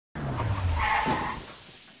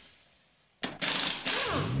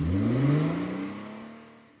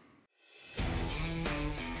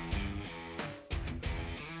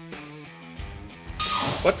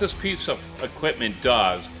What this piece of equipment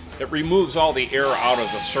does, it removes all the air out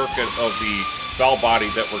of the circuit of the valve body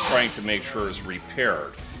that we're trying to make sure is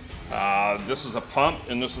repaired. This is a pump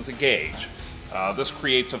and this is a gauge. This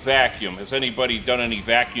creates a vacuum. Has anybody done any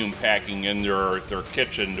vacuum packing in their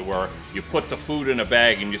kitchen to where you put the food in a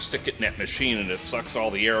bag and you stick it in that machine and it sucks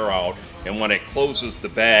all the air out, and when it closes the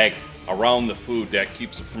bag around the food, that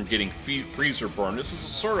keeps it from getting freezer burn? This is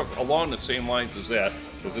sort of along the same lines as that,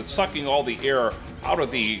 because it's sucking all the air out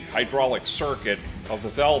of the hydraulic circuit of the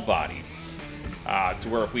valve body, to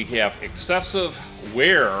where if we have excessive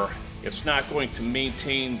wear, it's not going to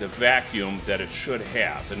maintain the vacuum that it should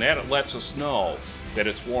have, and that it lets us know that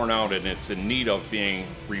it's worn out and it's in need of being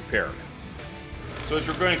repaired. So as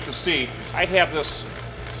you're going to see, I have this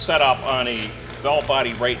set up on a valve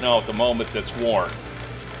body right now at the moment that's worn,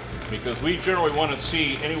 because we generally want to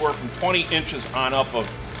see anywhere from 20 inches on up of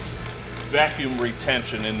vacuum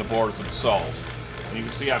retention in the bores themselves. And you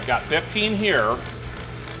can see I've got 15 here.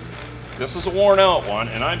 This is a worn out one,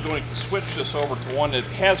 and I'm going to switch this over to one that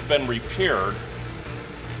has been repaired.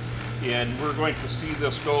 And we're going to see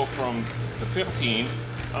this go from the 15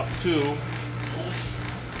 up to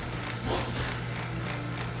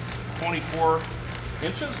 24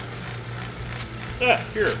 inches.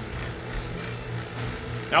 Here.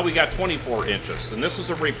 Now we got 24 inches, and this is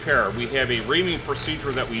a repair. We have a reaming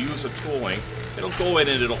procedure that we use at tooling. It'll go in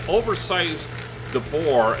and it'll oversize the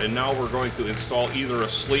bore, and now we're going to install either a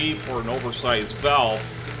sleeve or an oversized valve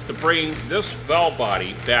to bring this valve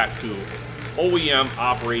body back to OEM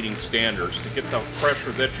operating standards to get the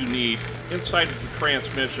pressure that you need inside of the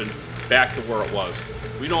transmission back to where it was.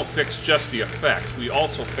 We don't fix just the effects, we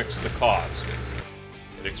also fix the cause.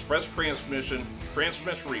 At Express Transmission,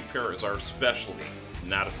 transmission repair is our specialty,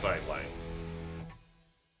 not a sideline.